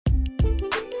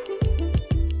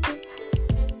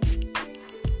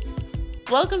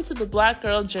Welcome to the Black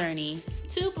Girl Journey.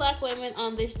 Two Black women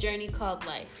on this journey called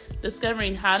life.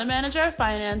 Discovering how to manage our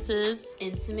finances,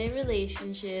 Intimate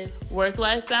relationships,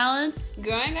 work-life balance,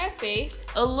 growing our faith,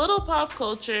 a little pop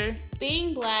culture,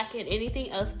 being Black, and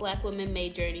anything else Black women may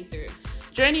journey through.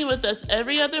 Journey with us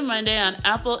every other Monday on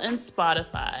Apple and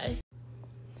Spotify.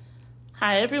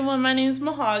 Hi everyone, my name is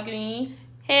Mahogany.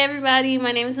 Hey everybody,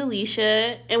 my name is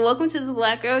Alicia, and welcome to the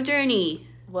Black Girl Journey.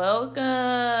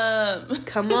 Welcome.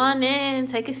 Come on in,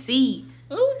 take a seat.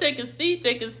 Ooh, take a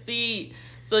seat.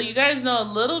 So you guys know a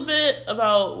little bit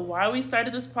about why we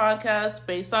started this podcast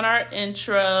based on our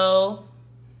intro.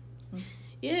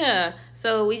 Yeah,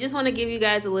 so we just want to give you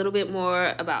guys a little bit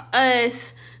more about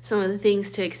us, some of the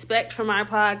things to expect from our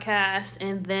podcast,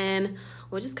 and then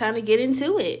we'll just kind of get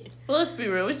into it. Well, let's be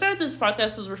real. We started this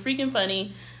podcast because we're freaking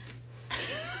funny.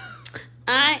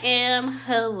 I am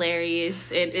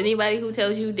hilarious, and anybody who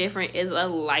tells you different is a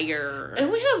liar. And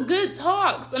we have good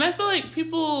talks, and I feel like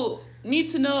people need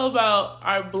to know about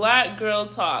our Black girl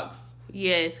talks.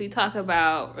 Yes, we talk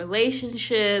about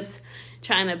relationships,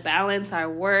 trying to balance our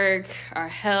work, our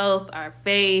health, our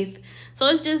faith. So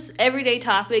it's just everyday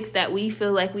topics that we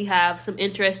feel like we have some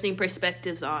interesting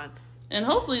perspectives on. And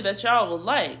hopefully that y'all will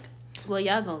like. Well,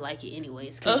 y'all gonna like it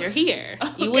anyways, because you're Okay. here.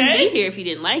 Okay. You wouldn't be here if you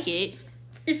didn't like it.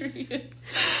 Period.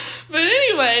 But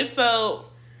anyway, so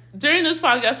during this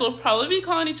podcast, we'll probably be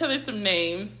calling each other some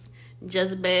names.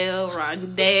 Jezebel,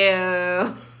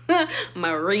 Rondell,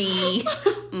 Marie,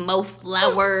 Mo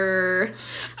Flower.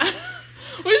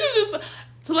 We should just,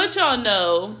 to let y'all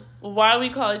know why we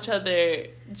call each other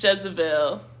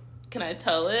Jezebel. Can I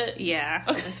tell it? Yeah,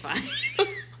 Okay. that's fine.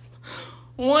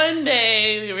 One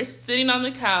day, we were sitting on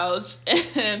the couch,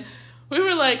 and we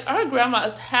were like, our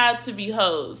grandmas had to be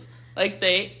hoes. Like,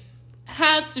 they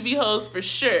had to be hoes for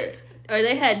sure. Or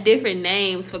they had different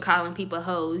names for calling people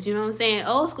hoes. You know what I'm saying?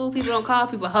 Old school people don't call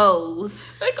people hoes.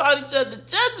 They called each other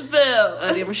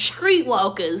Jezebel. They were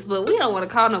streetwalkers, but we don't want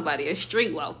to call nobody a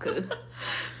streetwalker.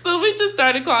 So we just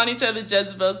started calling each other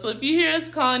Jezebel. So if you hear us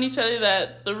calling each other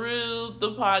that through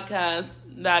the podcast,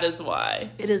 that is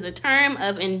why. It is a term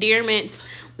of endearment.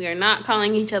 We are not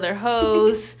calling each other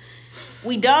hoes.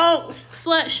 We don't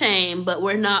slut shame, but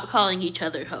we're not calling each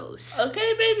other hoes.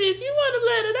 Okay, baby, if you want to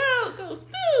let it out, go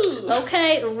stew.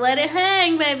 Okay, let it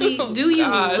hang, baby. Oh, Do you.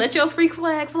 gosh. Let your freak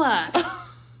flag fly.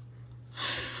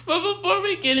 But before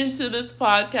we get into this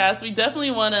podcast, we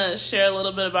definitely want to share a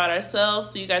little bit about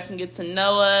ourselves so you guys can get to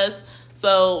know us.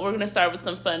 So we're going to start with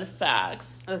some fun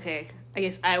facts. Okay, I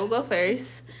guess I will go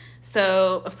first.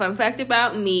 So, a fun fact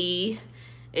about me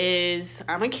is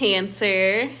I'm a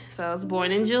Cancer. So, I was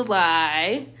born in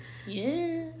July.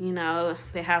 Yeah. You know,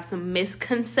 they have some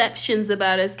misconceptions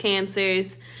about us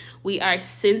Cancers. We are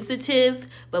sensitive,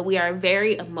 but we are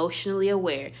very emotionally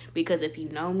aware. Because if you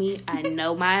know me, I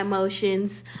know my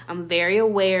emotions. I'm very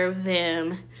aware of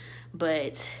them,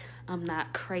 but I'm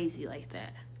not crazy like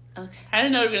that. Okay. I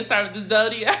didn't know we were going to start with the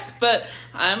zodiac, but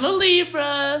I'm a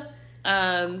Libra.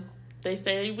 They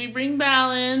say we bring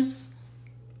balance,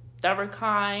 that we're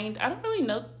kind. I don't really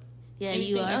know. Yeah,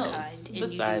 anything you are else kind, and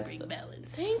besides you do bring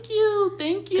balance. Thank you.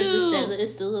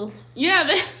 It's the little Yeah,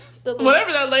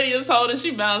 whatever that lady is holding,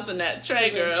 she bouncing that tray,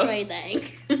 girl. tray thing.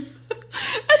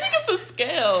 I think it's a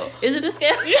scale. Is it a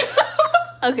scale?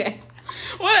 Okay.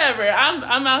 Whatever.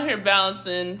 I'm out here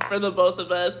balancing for the both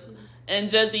of us, and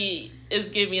Jezzy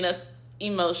is giving us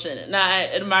emotion, and I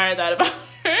admire that about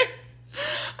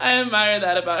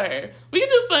her. We can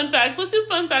do fun facts. Let's do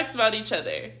fun facts about each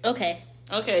other. Okay.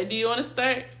 Okay, do you want to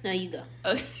start? No, you go.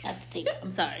 Okay. I have to think.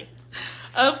 I'm sorry.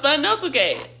 Fun, no, it's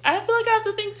okay. I feel like I have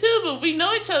to think too, but we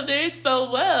know each other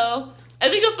so well. I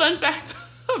think a fun fact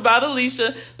about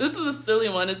Alicia, this is a silly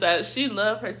one, is that she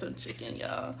loved her some chicken,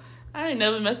 y'all. I ain't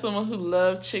never met someone who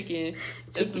loved chicken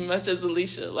as much as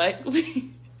Alicia. Like,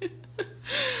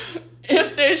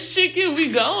 if there's chicken,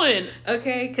 we going.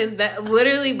 Okay, because that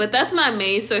literally, but that's my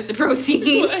main source of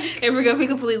protein. Like- If we're gonna be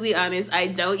completely honest, I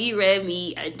don't eat red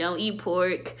meat. I don't eat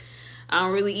pork. I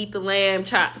don't really eat the lamb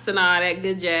chops and all that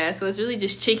good jazz. So it's really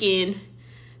just chicken,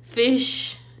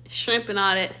 fish, shrimp, and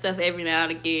all that stuff every now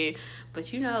and again.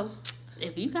 But you know,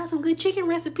 if you got some good chicken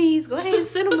recipes, go ahead and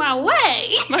send them my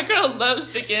way. My girl loves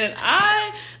chicken.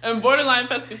 I am borderline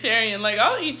pescatarian. Like,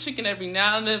 I'll eat chicken every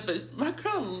now and then, but my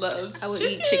girl loves chicken. I would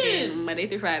eat chicken Monday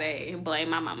through Friday and blame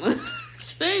my mama.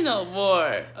 Say no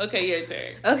more. Okay, your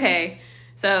turn. Okay,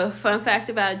 so fun fact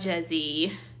about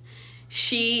Jezzy.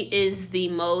 She is the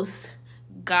most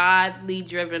godly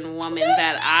driven woman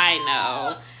that I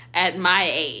know at my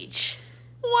age.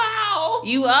 Wow.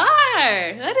 You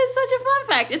are. That is such a fun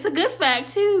fact. It's a good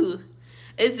fact, too.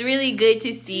 It's really good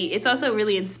to see. It's also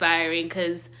really inspiring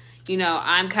because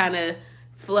I'm kind of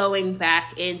flowing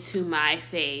back into my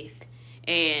faith.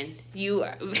 And you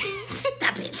are...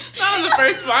 Stop it. Not on the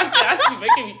first podcast. You're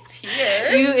making me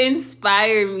tear. You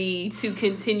inspire me to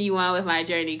continue on with my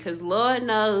journey because Lord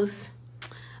knows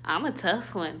I'm a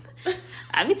tough one.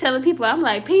 I be telling people I'm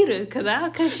like Peter because I'll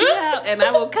cut you out and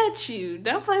I will cut you.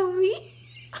 Don't play with me.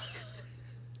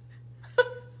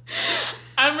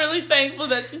 I'm really thankful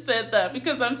that you said that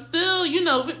because I'm still,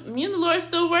 me and the Lord are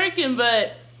still working,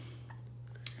 but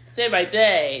day by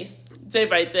day.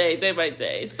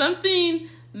 Something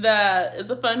that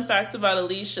is a fun fact about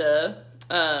Alicia,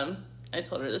 I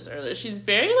told her this earlier, she's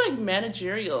very,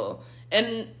 managerial.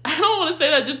 And I don't want to say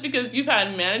that just because you've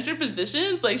had manager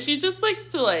positions. She just likes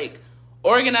to,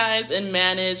 organize and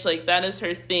manage. That is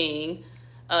her thing.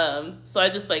 So I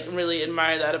just, really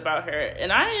admire that about her.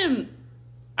 And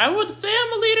I would say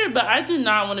I'm a leader, but I do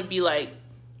not want to be,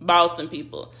 bossing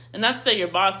people. And not to say you're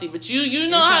bossy, but you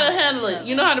know how to handle it.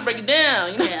 You know how to break it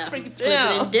down. You know how to break it down. Flip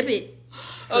it and dip it.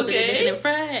 Okay. Flip it and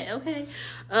fry it. Okay.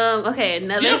 Okay,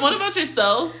 another... You have one about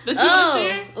yourself that you want to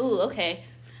share? Ooh, okay.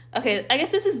 Okay, I guess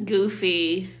this is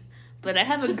goofy, but I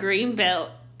have a green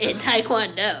belt in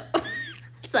Taekwondo.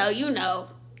 So, I'm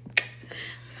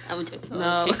joking.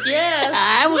 No. Kick your ass.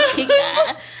 I would kick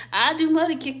I do more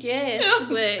to kick your ass. Oh,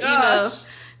 but, gosh.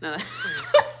 No.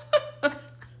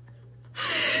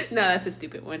 No, that's a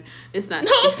stupid one. It's not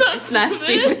No, stupid. it's not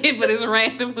stupid, but it's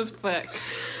random as fuck.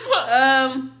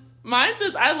 Mine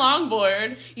says I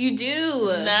longboard. You do.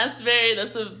 That's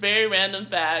a very random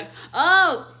fact.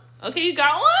 Oh. Okay, you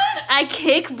got one? I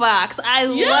kickbox. I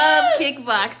love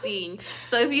kickboxing.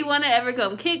 So if you want to ever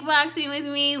come kickboxing with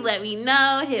me, let me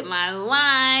know. Hit my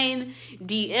line.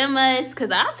 DM us, because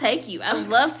I'll take you. I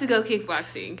love to go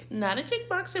kickboxing. Not a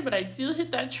kickboxer, but I do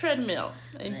hit that treadmill.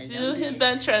 I do hit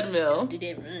that treadmill. Do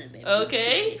that run, baby.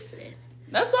 Okay?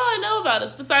 That's all I know about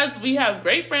us. Besides, we have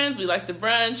great friends. We like to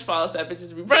brunch. Follow us at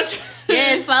Bitches Be Brunch.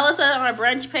 Yes, follow us on our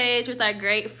brunch page with our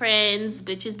great friends.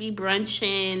 Bitches Be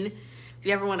Brunching. If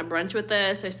you ever want to brunch with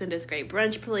us or send us great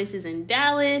brunch places in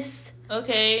Dallas.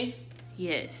 Okay.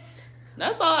 Yes.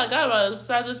 That's all I got about it.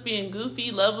 Besides us being goofy,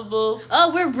 lovable.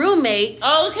 Oh, we're roommates.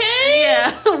 Okay.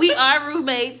 Yeah, we are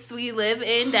roommates. We live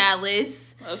in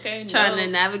Dallas. Okay. Trying to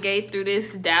navigate through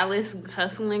this Dallas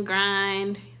hustle and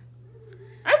grind.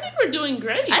 I think we're doing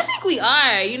great. I think we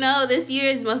are. This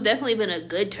year has most definitely been a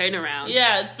good turnaround.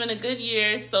 Yeah, it's been a good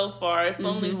year so far. It's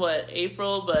only,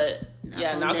 April, but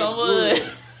knock on wood.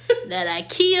 That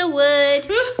IKEA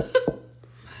wood.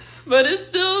 But it's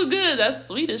still good. That's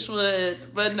Swedish wood.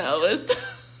 But no, it's...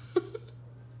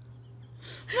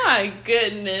 My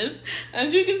goodness.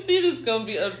 As you can see, this is going to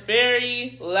be a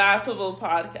very laughable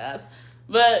podcast.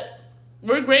 But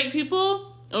we're great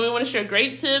people, and we want to share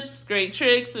great tips, great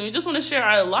tricks, and we just want to share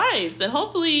our lives. And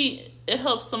hopefully it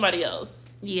helps somebody else.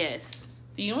 Yes.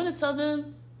 Do you want to tell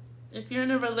them if you're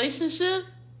in a relationship?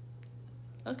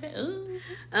 Okay. Ooh.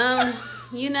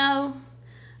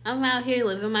 I'm out here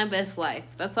living my best life.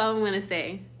 That's all I'm going to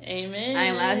say. Amen.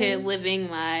 I'm out here living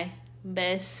my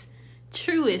best,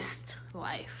 truest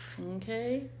life.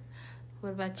 Okay. What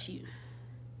about you?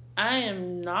 I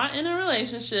am not in a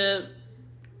relationship,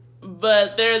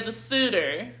 but there's a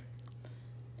suitor.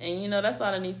 And, that's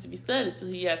all that needs to be said until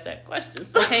he asks that question.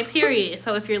 So. Okay, period.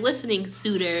 So if you're listening,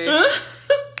 suitor,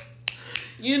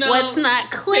 what's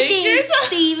not clicking,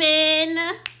 Steven?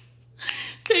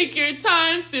 Take your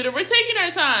time, suitor. We're taking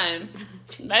our time.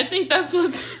 I think that's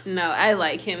what's... No, I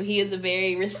like him. He is a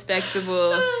very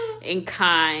respectable and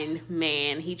kind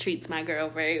man. He treats my girl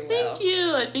very well. Thank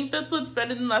you. I think that's what's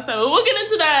better than last time. But we'll get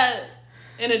into that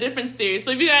in a different series.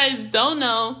 So if you guys don't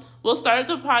know, we'll start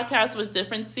the podcast with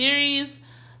different series.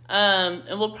 And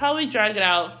we'll probably drag it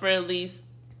out for at least,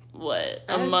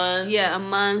 a month? Yeah, a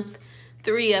month.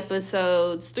 3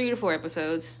 episodes, 3 to 4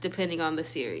 episodes, depending on the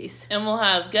series. And we'll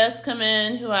have guests come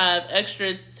in who have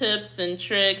extra tips and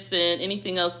tricks and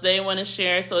anything else they want to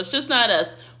share. So it's just not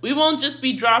us. We won't just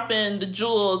be dropping the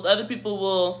jewels. Other people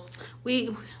will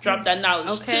drop that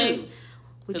knowledge too.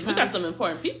 Because we got some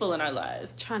important people in our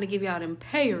lives. Trying to give y'all them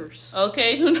payers.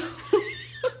 Okay, who knows?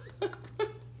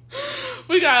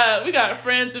 We got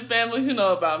friends and family who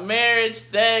know about marriage,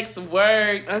 sex,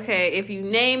 work. Okay, if you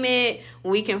name it,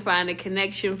 we can find a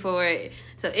connection for it.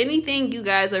 So anything you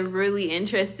guys are really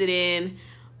interested in,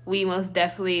 we most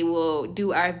definitely will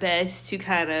do our best to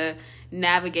kind of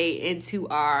navigate into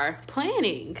our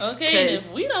planning. Okay, and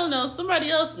if we don't know, somebody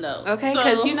else knows. Okay,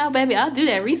 because baby, I'll do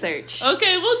that research.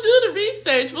 Okay, we'll do the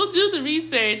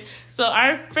research. So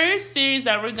our first series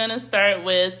that we're going to start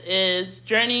with is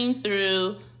journeying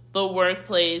through the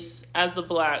workplace as a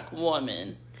Black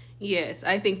woman. Yes,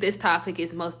 I think this topic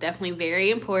is most definitely very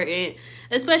important,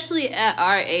 especially at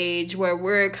our age where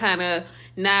we're kind of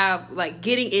now like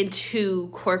getting into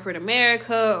corporate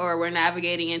America, or we're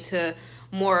navigating into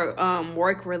more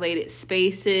work related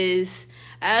spaces.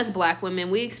 As Black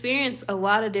women, we experience a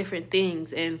lot of different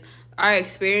things, and our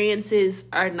experiences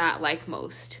are not like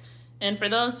most. And for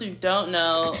those who don't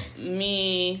know,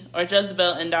 me, or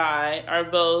Jezebel, and I are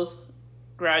both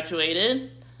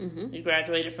graduated. Mm-hmm. We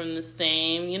graduated from the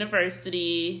same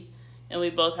university, and we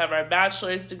both have our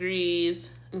bachelor's degrees,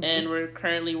 mm-hmm. and we're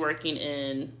currently working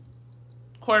in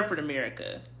corporate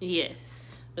America.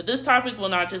 Yes. But this topic will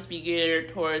not just be geared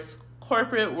towards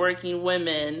corporate working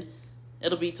women.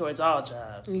 It'll be towards all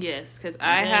jobs. Yes, because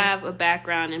I have a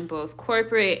background in both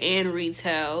corporate and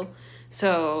retail.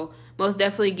 So most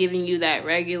definitely giving you that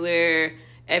regular,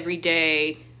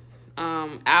 everyday,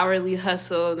 hourly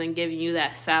hustle, then giving you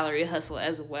that salary hustle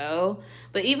as well.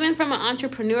 But even from an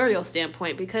entrepreneurial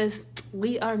standpoint, because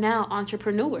we are now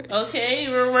entrepreneurs. Okay,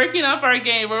 we're working up our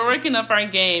game.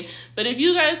 But if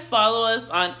you guys follow us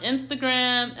on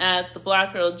Instagram at The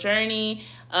Black Girl Journey,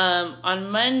 on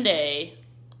Monday,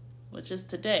 which is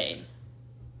today.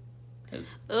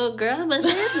 Oh, girl, but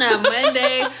it's not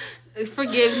Monday.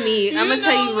 Forgive me. I'm going to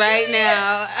tell you right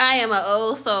now, I am an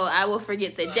old soul. I will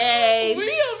forget the day. We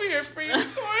over here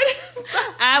pre-recording.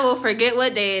 I will forget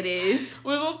what day it is.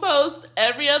 We will post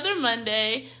every other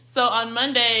Monday. So on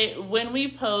Monday, when we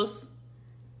post,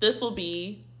 this will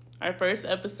be our first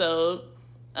episode.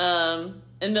 And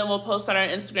then we'll post on our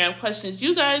Instagram questions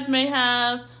you guys may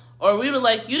have, or we would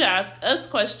like you to ask us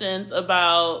questions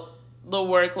about the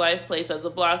work-life place as a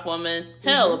Black woman.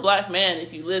 Hell, mm-hmm. a Black man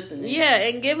if you listen. Yeah,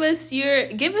 and give us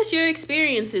your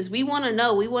experiences. We want to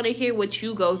know. We want to hear what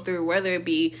you go through, whether it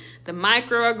be the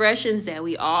microaggressions that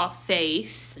we all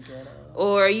face,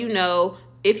 or,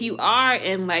 if you are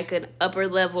in like an upper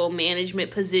level management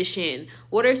position,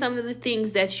 what are some of the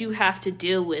things that you have to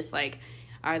deal with? Like,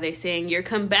 are they saying you're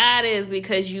combative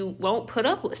because you won't put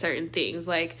up with certain things?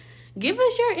 Like, give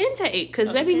us your intake,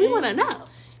 because baby, we want to know.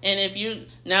 And if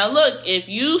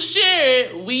you share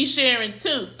it, we sharing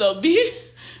too. So be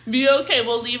okay.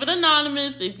 We'll leave it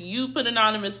anonymous if you put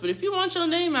anonymous. But if you want your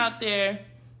name out there,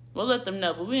 we'll let them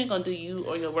know. But we ain't gonna do you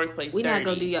or your workplace dirty. We're not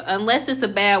gonna do you unless it's a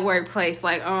bad workplace.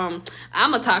 Like I'm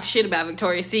gonna talk shit about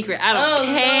Victoria's Secret. I don't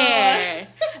care.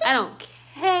 I don't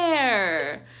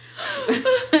care.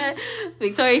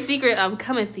 Victoria's Secret, I'm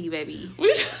coming for you, baby.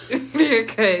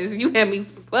 Because you had me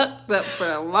fucked up for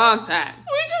a long time.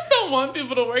 We just don't want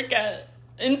people to work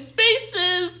in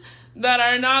spaces that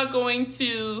are not going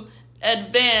to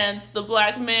advance the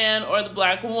Black man or the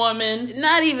Black woman.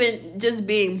 Not even just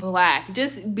being Black,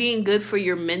 just being good for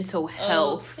your mental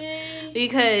health. Okay.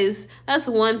 Because that's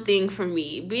one thing for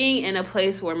me. Being in a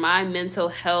place where my mental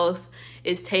health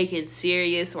is taken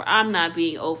serious, where I'm not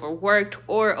being overworked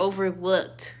or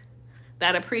overlooked,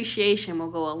 that appreciation will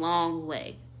go a long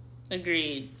way.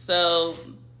 Agreed. So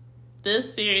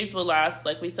this series will last,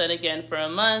 like we said again, for a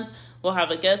month. We'll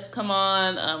have a guest come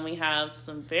on. We have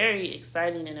some very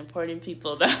exciting and important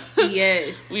people that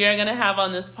yes. we are going to have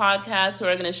on this podcast who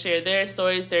are going to share their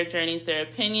stories, their journeys, their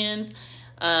opinions.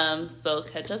 So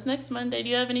catch us next Monday.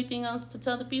 Do you have anything else to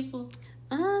tell the people?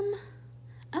 I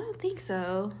don't think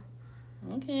so.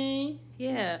 Okay.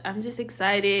 Yeah, I'm just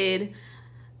excited.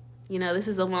 This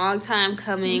is a long time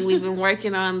coming. We've been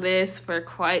working on this for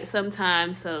quite some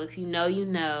time. So if you know, you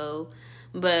know.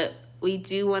 But we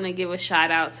do want to give a shout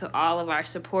out to all of our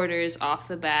supporters off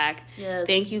the back. Yes.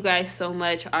 Thank you guys so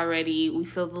much already. We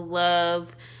feel the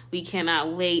love. We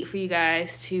cannot wait for you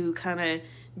guys to kind of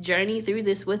journey through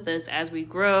this with us as we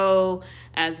grow,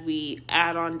 as we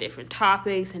add on different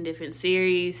topics and different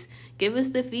series. Give us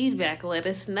the feedback. Let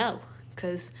us know,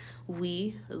 because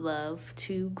we love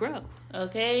to grow.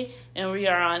 Okay, and we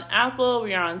are on Apple,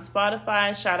 we are on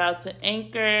Spotify. Shout out to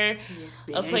Anchor,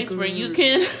 a place where you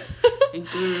can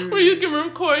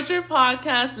record your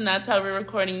podcast, and that's how we're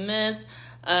recording this.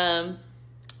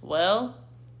 Well,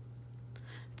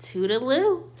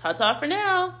 toodaloo. Ta-ta for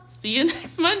now. See you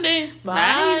next Monday.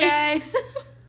 Bye, guys.